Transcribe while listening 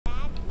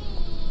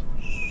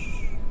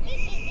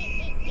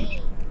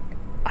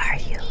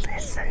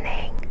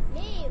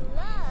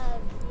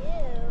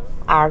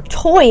Our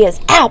toy is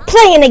out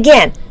playing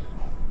again.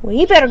 Well,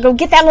 you better go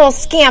get that little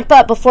scamp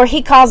up before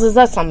he causes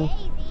us some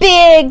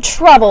big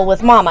trouble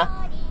with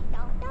Mama.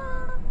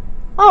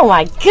 Oh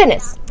my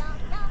goodness.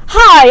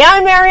 Hi,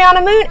 I'm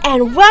Ariyanna Moon,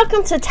 and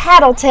welcome to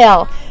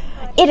TattleTail.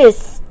 It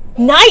is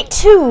night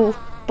 2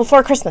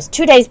 before Christmas,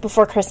 2 days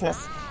before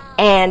Christmas,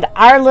 and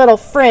our little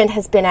friend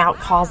has been out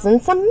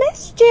causing some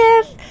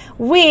mischief.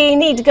 We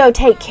need to go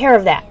take care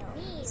of that.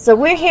 So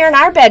we're here in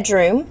our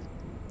bedroom.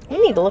 We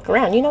need to look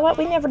around. You know what?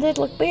 We never did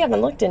look. We haven't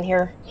looked in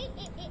here.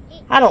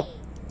 I don't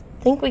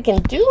think we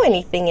can do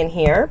anything in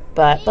here,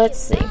 but let's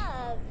see.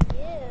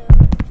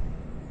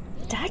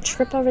 Did I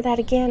trip over that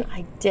again?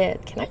 I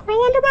did. Can I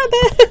crawl under my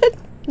bed?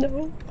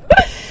 No.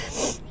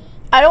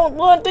 I don't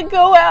want to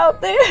go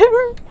out there.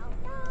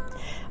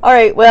 All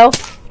right, well.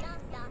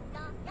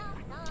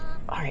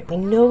 All right, we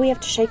know we have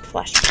to shake the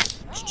flesh.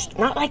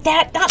 Not like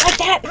that, not like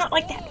that, not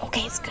like that.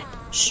 Okay, it's good.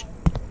 Shh.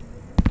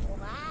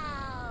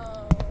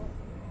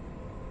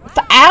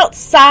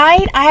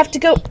 Outside? I have to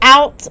go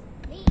out.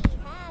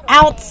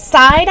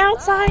 Outside?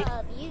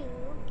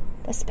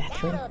 That's the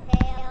bathroom.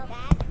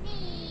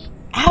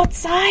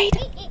 Outside?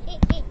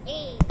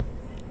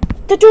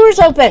 The door's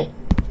open.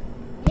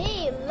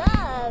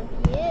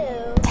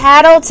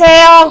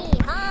 TattleTail.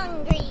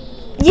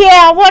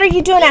 Yeah, what are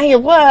you doing out here?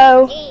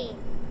 Whoa.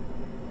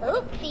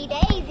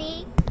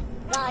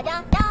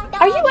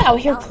 Are you out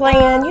here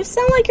playing? You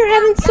sound like you're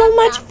having so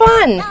much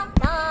fun.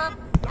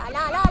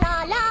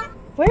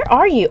 Where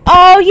are you?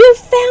 Oh, you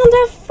found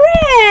a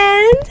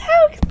friend.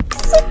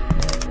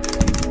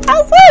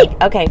 How sweet.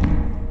 Okay.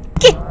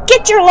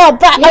 Get your little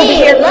butt over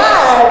here.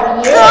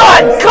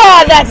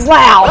 God, that's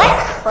loud.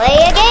 Let's play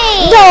a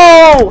game.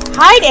 No.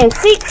 Hide and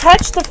seek.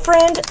 Touch the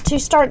friend to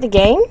start the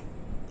game.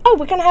 Oh,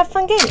 we're going to have a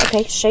fun game.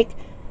 Okay, shake.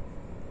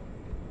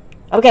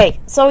 Okay,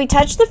 so we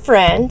touch the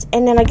friend,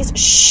 and then I guess,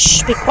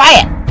 shh, be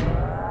quiet.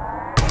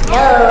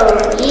 No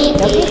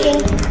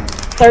peeking.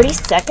 30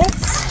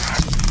 seconds.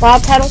 While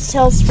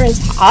TattleTail's friends.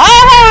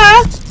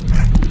 Ah!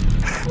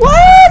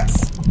 What?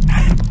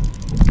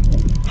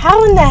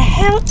 How in the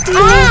hell do you...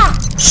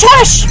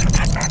 Shush!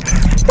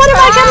 What am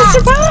I going to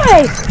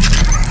survive?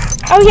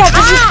 Oh, yeah,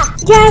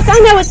 yes, I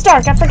know it's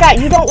dark. I forgot.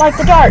 You don't like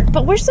the dark.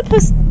 But we're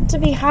supposed to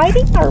be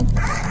hiding? Or...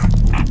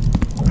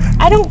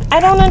 I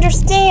don't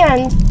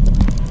understand.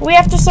 We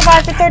have to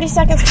survive for 30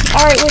 seconds.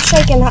 All right, we're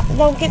shaking.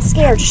 Don't get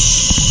scared.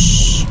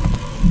 Shh.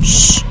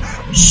 Shh.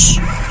 Shh.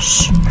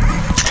 Shh.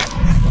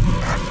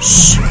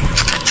 Shh.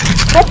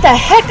 What the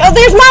heck? Oh,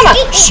 there's Mama.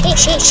 Shh.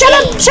 Shut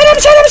up. Shut up.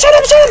 Shut up. Shut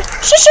up. Shut up.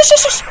 Shh. Shh.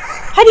 Shh. Shh.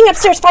 Hiding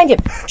upstairs. Find him.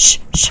 Shh.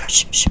 Shh.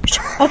 Shh. Shh. Shh.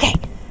 Okay,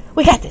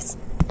 we got this.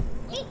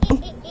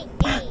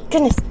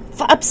 Goodness.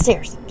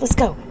 Upstairs. Let's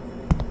go.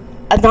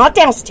 Not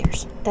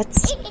downstairs.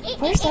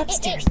 Where's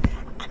upstairs?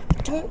 I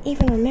don't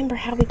even remember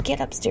how we get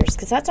upstairs,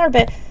 because that's our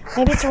bed.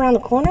 Maybe it's around the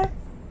corner?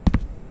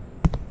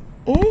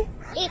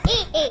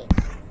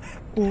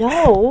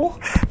 No.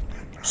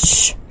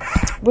 Shh.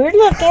 We're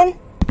looking.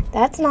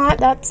 That's not.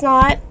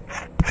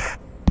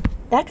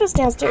 That goes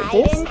downstairs.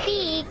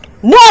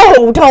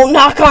 No! Don't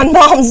knock on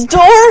Mom's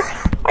door!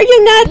 Are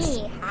you nuts?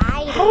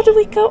 How do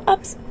we go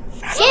up?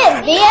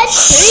 Give me a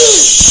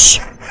treat!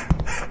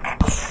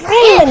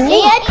 Give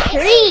me a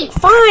treat!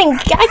 Fine,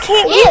 I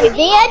can't give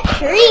me a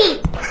treat!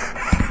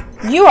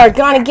 You are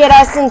gonna get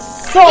us in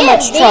so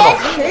much trouble.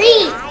 Give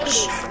me a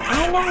treat!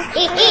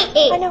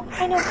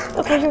 I know.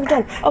 Okay, here we're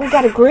done. Oh, we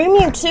gotta groom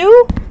you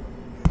too?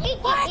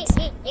 What?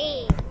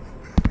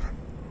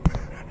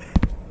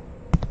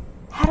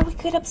 How do we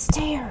get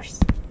upstairs?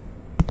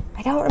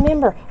 I don't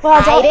remember. Well,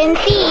 hide and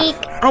seek.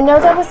 I know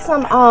there was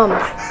some,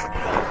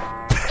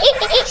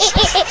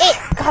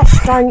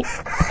 Gosh darn you.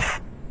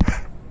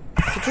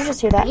 Did you just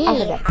hear that? I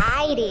heard that.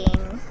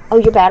 Hiding. Oh,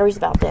 your battery's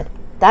about dead.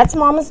 That's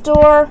Mama's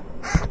door.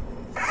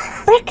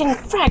 Frickin'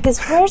 frack,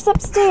 where's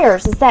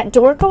upstairs? Does that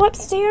door go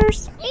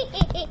upstairs?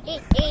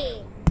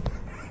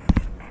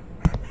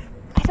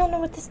 I don't know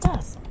what this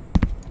does.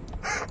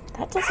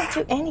 That doesn't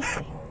do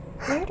anything.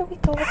 Where do we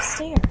go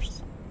upstairs?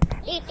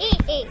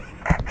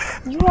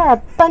 You are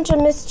a bunch of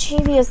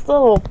mischievous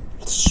little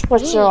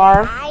what you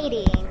are.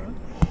 Hiding.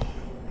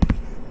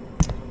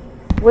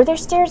 Were there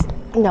stairs?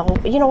 No.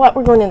 You know what?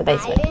 We're going in the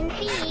basement.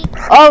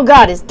 Oh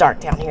God, it's dark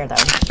down here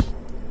though.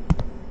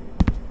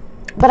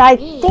 But I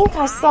think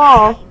I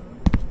saw...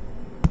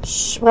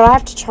 Well, I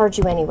have to charge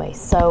you anyway,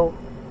 so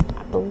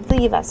I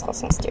believe I saw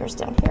some stairs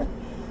down here.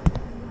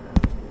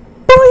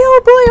 Boy,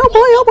 oh boy, oh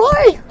boy, oh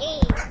boy!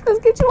 Let's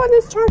get you on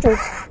this charger.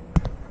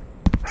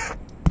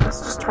 Let's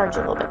just charge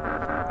you a little bit.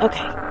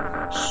 Okay.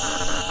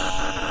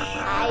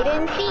 Hide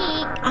and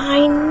seek.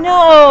 I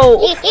know!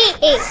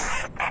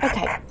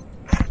 Okay.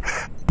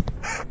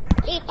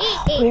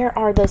 Where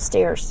are those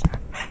stairs?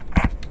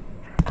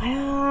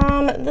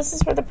 This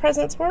is where the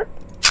presents were.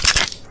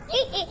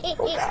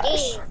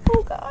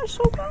 Oh gosh.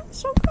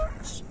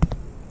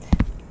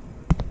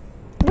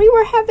 We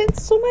were having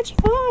so much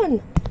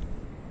fun.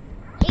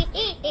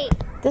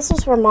 This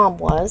was where Mom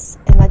was,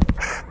 and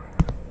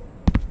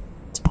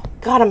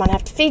God, I'm gonna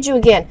have to feed you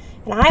again.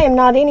 And I am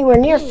not anywhere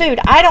near food.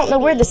 I don't know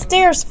where the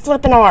stairs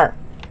flipping are.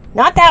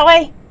 Not that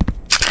way.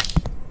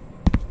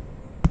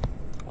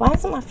 Why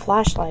isn't my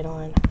flashlight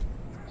on?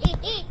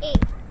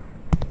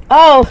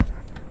 Oh,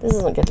 this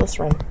isn't good. Let's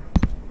run.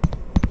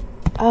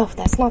 Oh,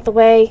 that's not the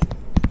way.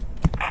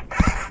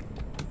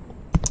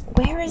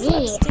 Where is it?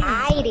 Me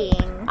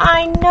hiding.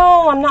 I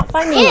know, I'm not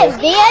finding Give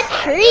it. me a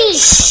treat.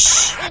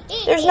 Shh.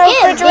 There's no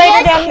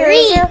refrigerator down here,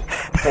 is there?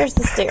 There's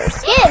the stairs.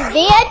 Give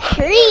me a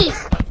treat.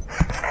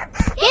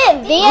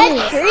 Give me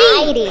a treat.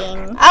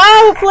 Hiding.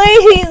 Oh,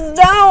 please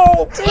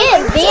don't.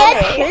 Give me a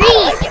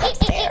treat.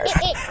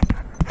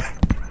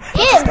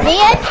 Give me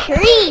a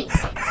treat.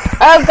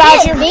 Oh, God,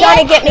 Give you're me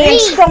gonna a get me in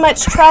treat. so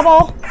much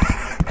trouble.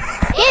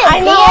 Give I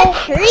me know. a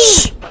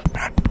treat.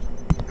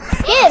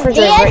 Give me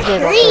Refrigerator's a right here,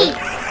 treat.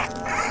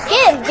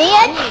 Give me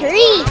a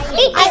treat.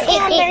 I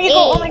am. There you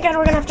go. Oh, my God,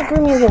 we're gonna have to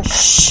groom you again.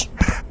 Shh.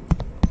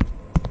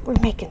 We're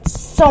making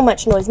so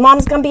much noise.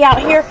 Mom's gonna be out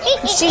here,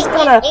 and she's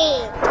gonna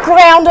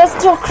ground us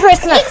till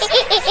Christmas.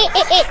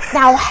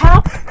 Now,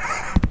 how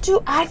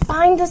do I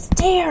find the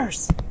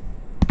stairs?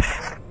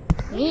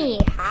 Me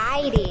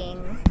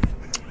hiding.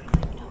 I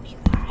know you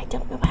are. I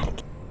don't know how to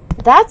get...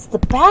 That's the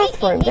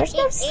bathroom. There's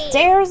no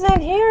stairs in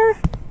here.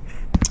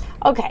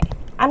 Okay,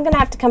 I'm gonna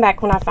have to come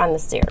back when I find the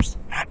stairs.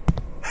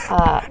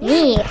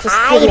 Me Just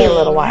hiding. give me a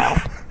little while.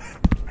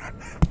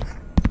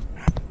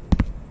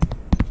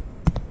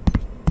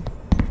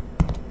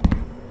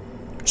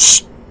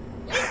 Shh.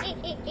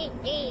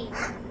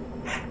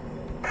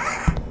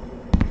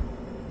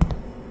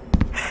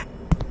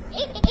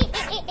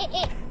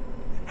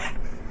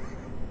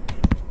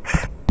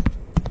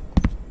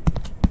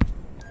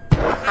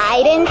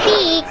 Hide and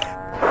seek.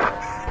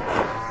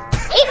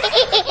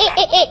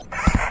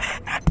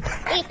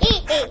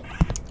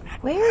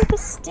 Where are the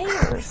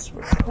stairs?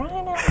 We're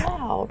crying out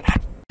loud.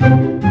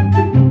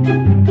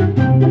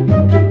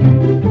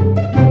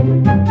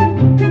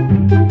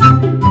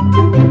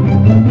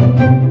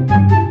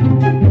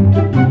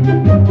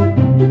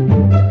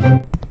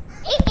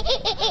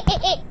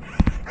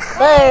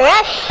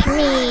 Brush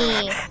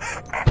me.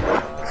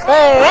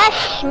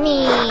 Brush me.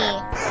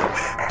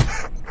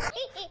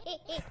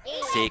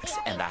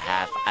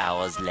 6.5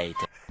 hours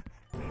later.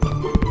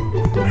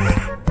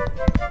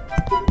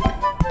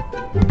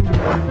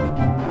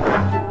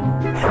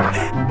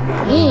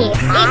 Me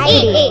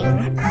hiding.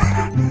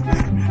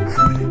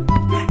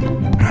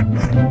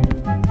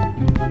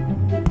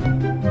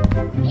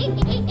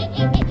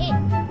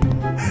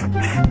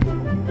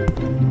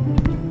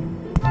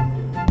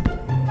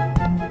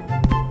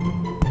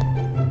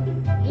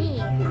 Me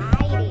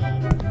hiding.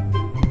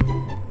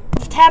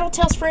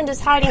 TattleTail's friend is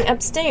hiding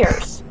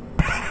upstairs.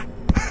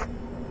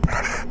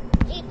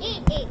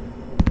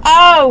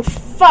 Oh,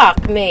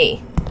 fuck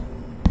me.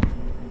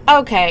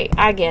 Okay,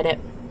 I get it.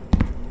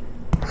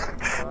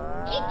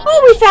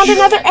 Oh, we found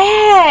another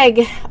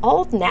egg!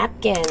 Old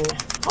napkin.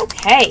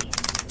 Okay.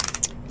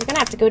 We're gonna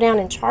have to go down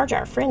and charge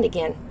our friend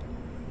again.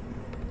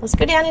 Let's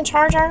go down and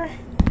charge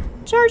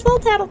little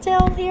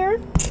TattleTail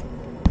here.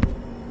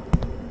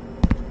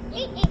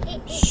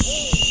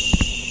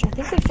 Shh. I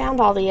think we found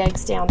all the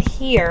eggs down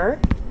here.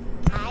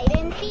 Hide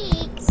and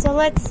seek. So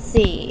let's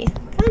see.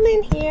 Come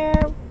in here.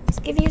 Let's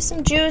give you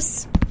some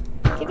juice.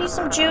 Give you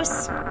some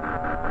juice.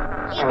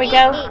 There we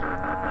go.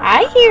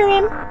 I hear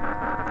him.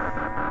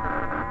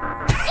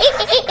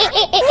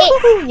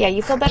 Yeah,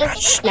 you feel better?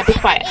 Shh, now be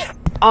quiet.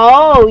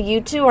 Oh,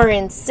 you two are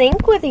in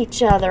sync with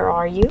each other,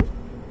 are you?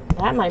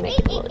 That might make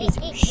it a little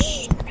easier.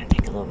 Shh, we're going to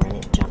take a little run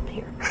and jump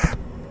here.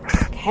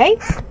 Okay.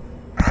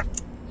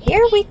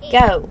 Here we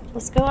go.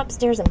 Let's go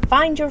upstairs and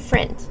find your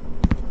friend.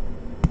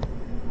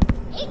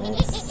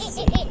 Let's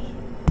see.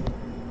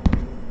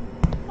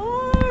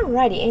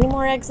 Alrighty, any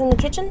more eggs in the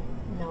kitchen?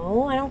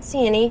 No, I don't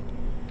see any.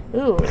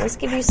 Ooh, let's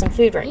give you some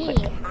food right quick.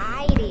 Me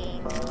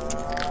hiding.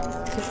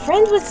 Your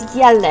friend was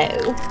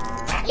yellow.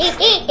 Hide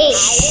and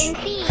seek.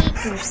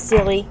 You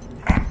silly.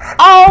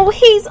 Oh,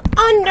 he's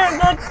under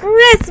the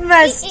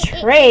Christmas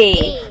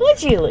tree.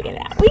 Would you look at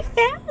that? We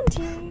found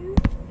you.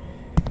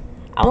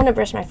 I want to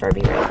brush my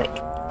Furby right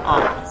quick.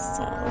 Oh,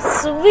 so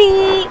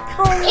sweet.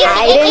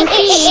 Hide and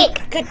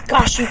seek. Good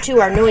gosh, you two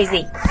are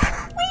noisy.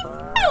 We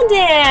found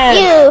him.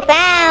 You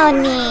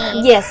found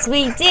me. Yes,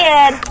 we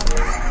did.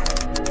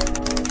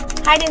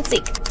 Hide and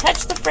seek.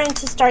 Touch the friend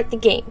to start the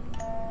game.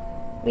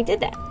 We did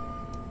that.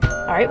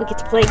 Alright, we get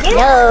to play again.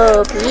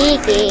 No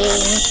peeking.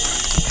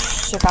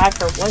 Survive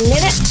for 1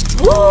 minute.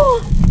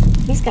 Woo!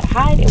 He's got to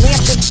hide, and we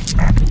have to...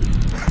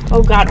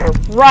 Oh God, we're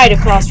right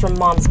across from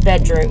Mom's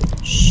bedroom.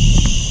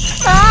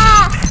 Shh.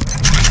 Ah!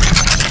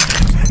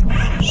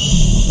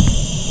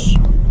 Shh.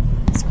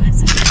 Let's go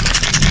outside.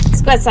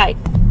 Let's go outside.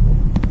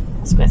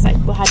 Let's go outside.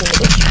 We'll hide in the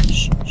ditch.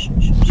 Shh. Shh.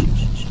 Shh.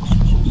 Shh.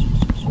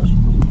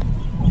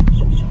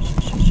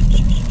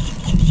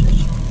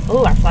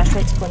 Oh, our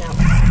flashlight's going out.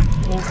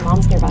 It means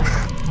Mom's nearby.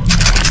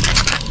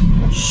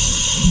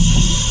 Shh.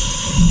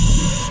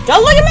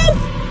 Don't look at Mom!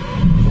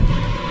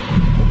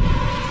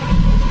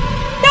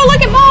 Don't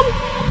look at Mom!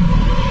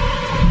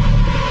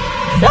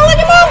 Don't look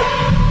at Mom!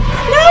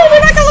 No,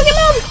 we're not gonna look at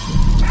Mom!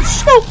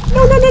 Shh, no,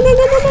 no, no, no,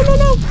 no, no, no, no,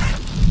 no.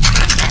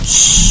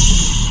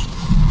 Shh.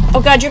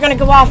 Oh God, you're gonna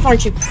go off,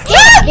 aren't you?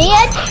 Give me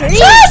a treat.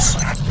 Shush!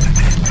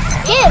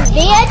 Give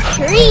me a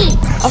treat.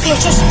 Okay,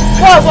 just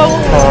whoa.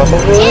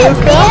 Give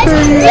me a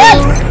treat.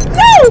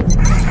 No!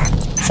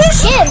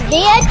 Shush! Give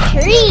me a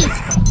treat.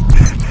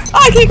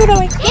 Oh, I can't go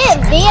that way. Give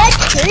me a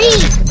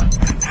treat.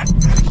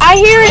 I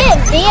hear it.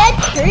 Give me a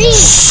treat.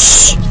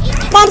 Shh!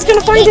 Mom's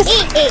gonna find us.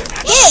 Give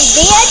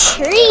me a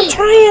treat.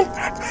 Trying.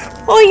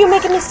 Oh, you're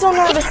making me so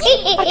nervous.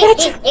 I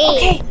got you.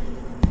 Okay.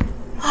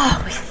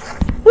 Oh,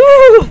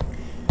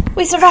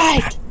 we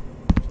survived.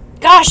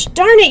 Gosh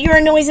darn it, you're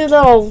a noisy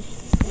little...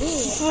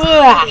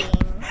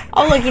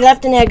 Oh, look, you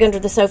left an egg under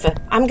the sofa.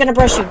 I'm gonna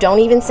brush you. Don't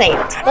even say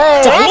it.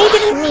 Don't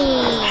even...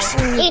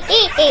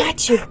 I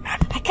got you.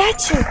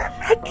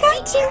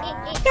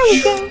 There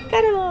we go.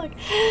 Got it all.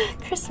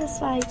 Christmas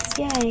lights.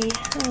 Yay.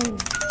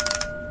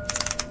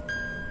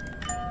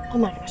 Oh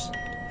my gosh.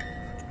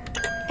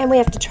 And we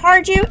have to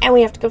charge you, and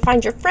we have to go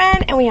find your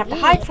friend, and we have to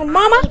hide from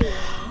Mama.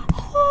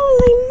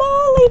 Holy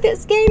moly,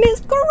 this game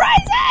is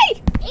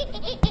crazy!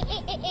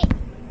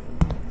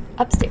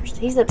 Upstairs.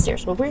 He's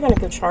upstairs. Well, we're going to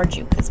go charge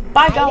you, because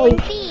by golly,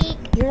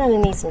 you're going to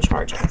need some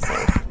charging.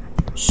 So,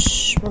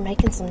 shh, we're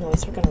making some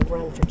noise. We're going to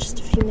run for just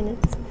a few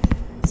minutes.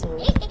 So,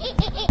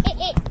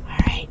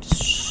 alright,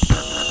 shh.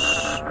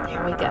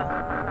 There we go.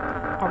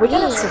 Are we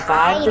going to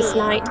survive this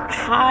night?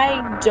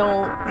 I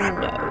don't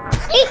know.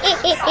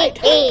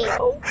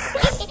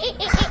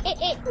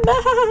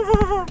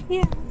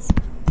 Yes,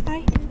 I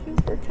hear you.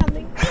 We're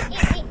coming.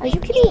 Are you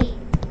getting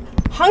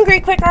hungry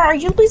quicker? Are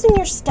you losing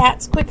your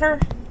stats quicker?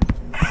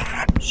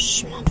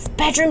 Shh, Mom's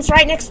bedroom's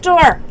right next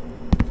door.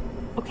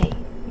 Okay,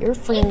 your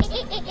friend.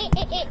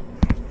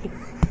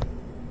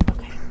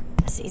 Okay,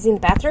 let's see. Is he in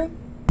the bathroom?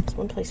 There's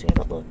one place we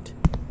haven't looked.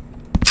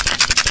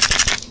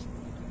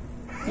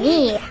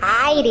 Me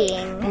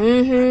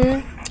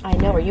hiding. I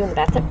know. Are you in the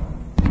bathroom?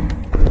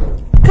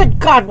 Good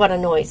God, what a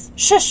noise.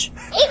 Shush.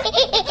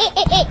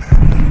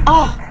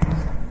 Oh.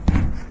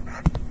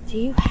 Do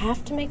you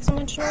have to make so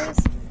much noise?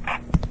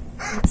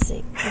 Let's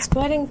see. Let's go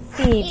ahead and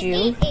feed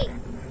you.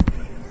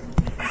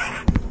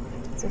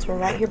 Since we're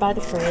right here by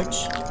the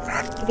fridge.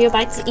 Give you a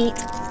bite to eat.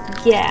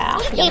 Yeah.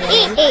 Yum.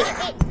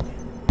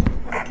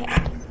 Okay.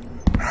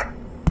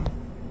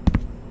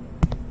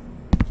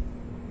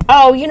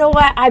 Oh, you know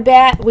what? I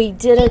bet we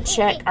didn't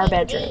check our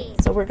bedroom.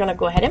 So we're going to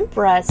go ahead and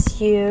brush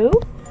you.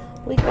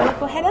 We're going to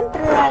go ahead and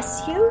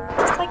brush you.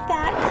 Just like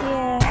that.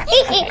 Yeah.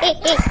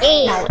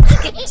 Okay. Now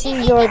let's get to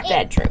your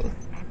bedroom.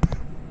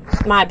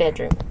 My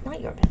bedroom. Not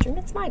your bedroom.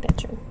 It's my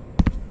bedroom.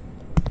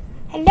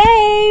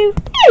 Hello.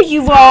 There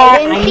you are.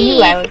 I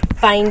knew I would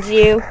find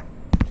you.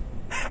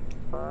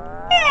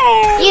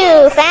 Hey.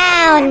 You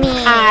found me.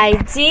 I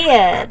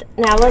did.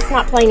 Now let's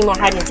not play any more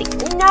hide and seek.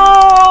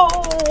 No.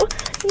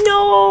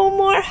 No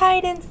more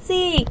hide and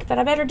seek. But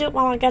I better do it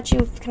while I got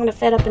you kind of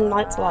fed up and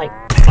lights light.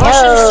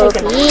 Oh,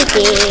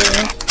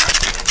 peeking.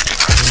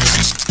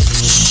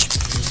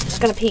 I'm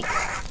gonna peek.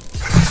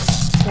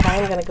 But I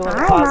am gonna go in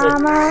the closet. Hi,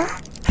 Mama.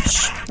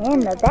 In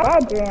the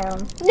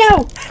bedroom.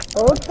 No!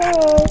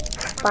 Okay.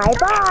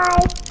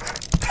 Bye-bye.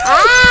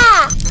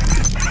 Ah!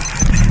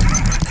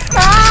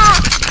 Ah!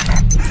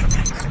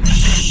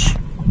 Shh.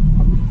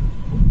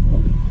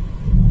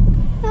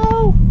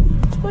 No!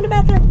 Let's go in the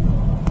bathroom.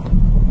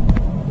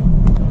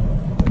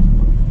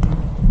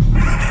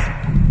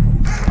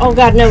 Oh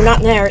God, no, not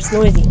in there. It's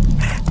noisy.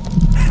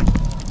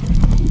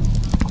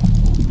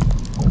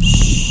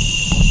 Shh.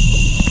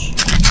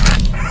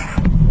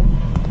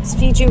 Let's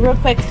feed you real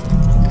quick.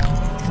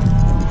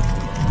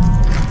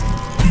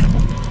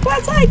 Go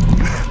outside.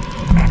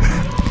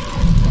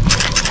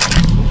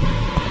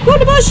 Go in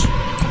the bush.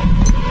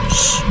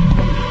 Shh.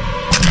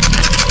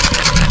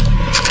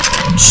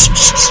 Shh,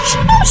 shh, shh.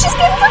 Oh, she's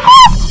getting some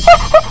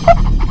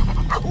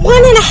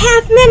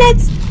 1.5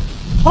 minutes.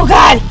 Oh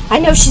God, I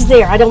know she's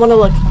there. I don't want to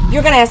look.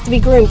 You're gonna have to be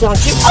groomed, don't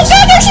you? Oh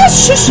God, there she is.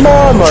 Shh, shh.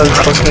 Mama's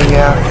looking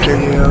after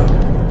you.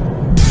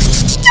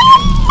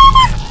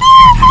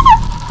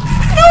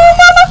 No,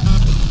 Mama.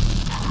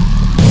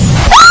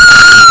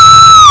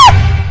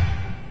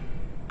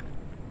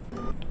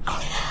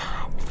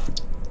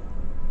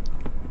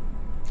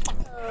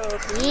 Oh,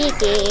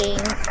 peeking.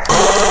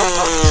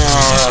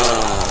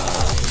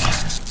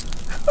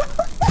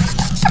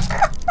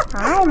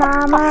 Hi,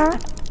 Mama.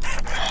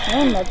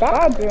 In the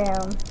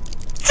bedroom.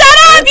 Shut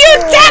up, you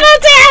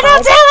TattleTail!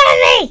 Don't tell on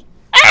me!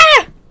 Ah!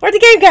 Where'd the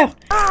game go?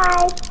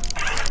 Hi.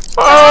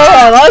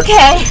 Oh,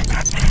 okay.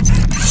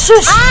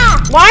 Shush. Ah!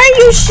 Why are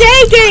you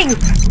shaking?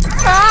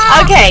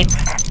 Ah! Okay.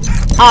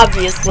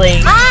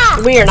 Obviously, Ah!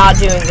 we are not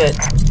doing good.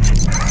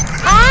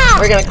 Ah!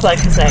 We're gonna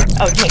collect this egg.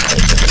 Oh, can't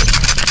collect this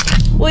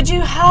egg. Would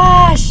you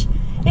hush?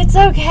 It's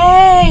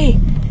okay.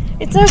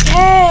 It's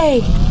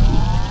okay.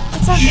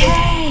 It's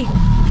okay.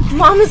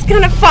 Mama's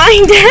gonna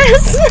find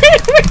us.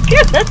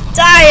 We're gonna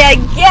die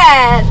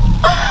again.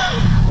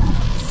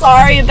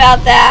 Sorry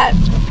about that.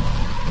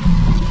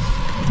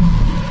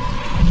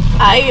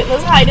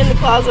 Let's hide in the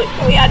closet.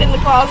 Can we hide in the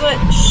closet?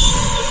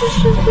 Shh.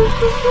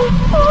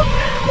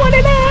 1.5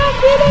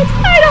 minutes.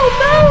 I don't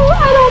know.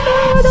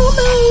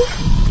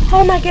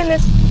 Oh my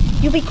goodness.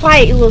 You be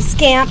quiet, you little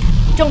scamp.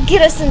 Don't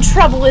get us in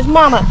trouble with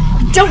Mama.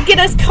 Don't get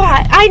us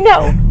caught. I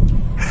know.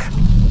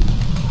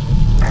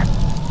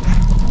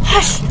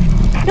 Hush.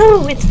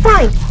 No, it's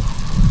fine.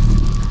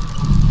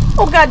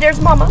 Oh God, there's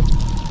Mama.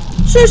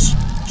 Shush.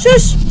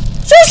 Shush.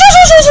 Shush, shush,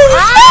 shush, shush, shush.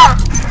 Ah!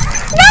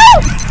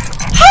 No!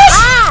 Hush!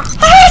 Ah!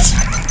 Hush!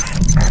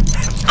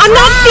 I'm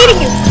not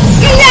feeding you.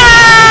 No!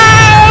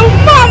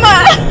 Mama!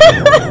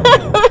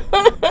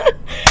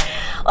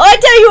 Well, I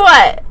tell you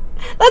what.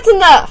 That's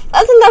enough.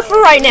 That's enough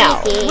for right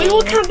now. We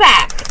will come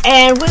back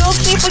and we will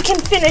see if we can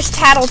finish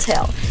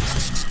TattleTail.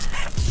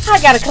 I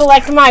gotta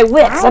collect my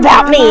wits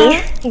about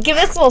me and give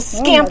this little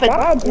scamp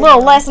a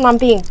little lesson on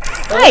being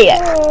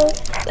quiet.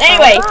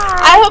 Anyway,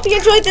 I hope you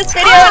enjoyed this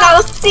video and I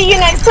will see you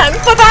next time.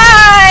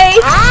 Bye-bye!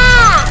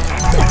 Ah!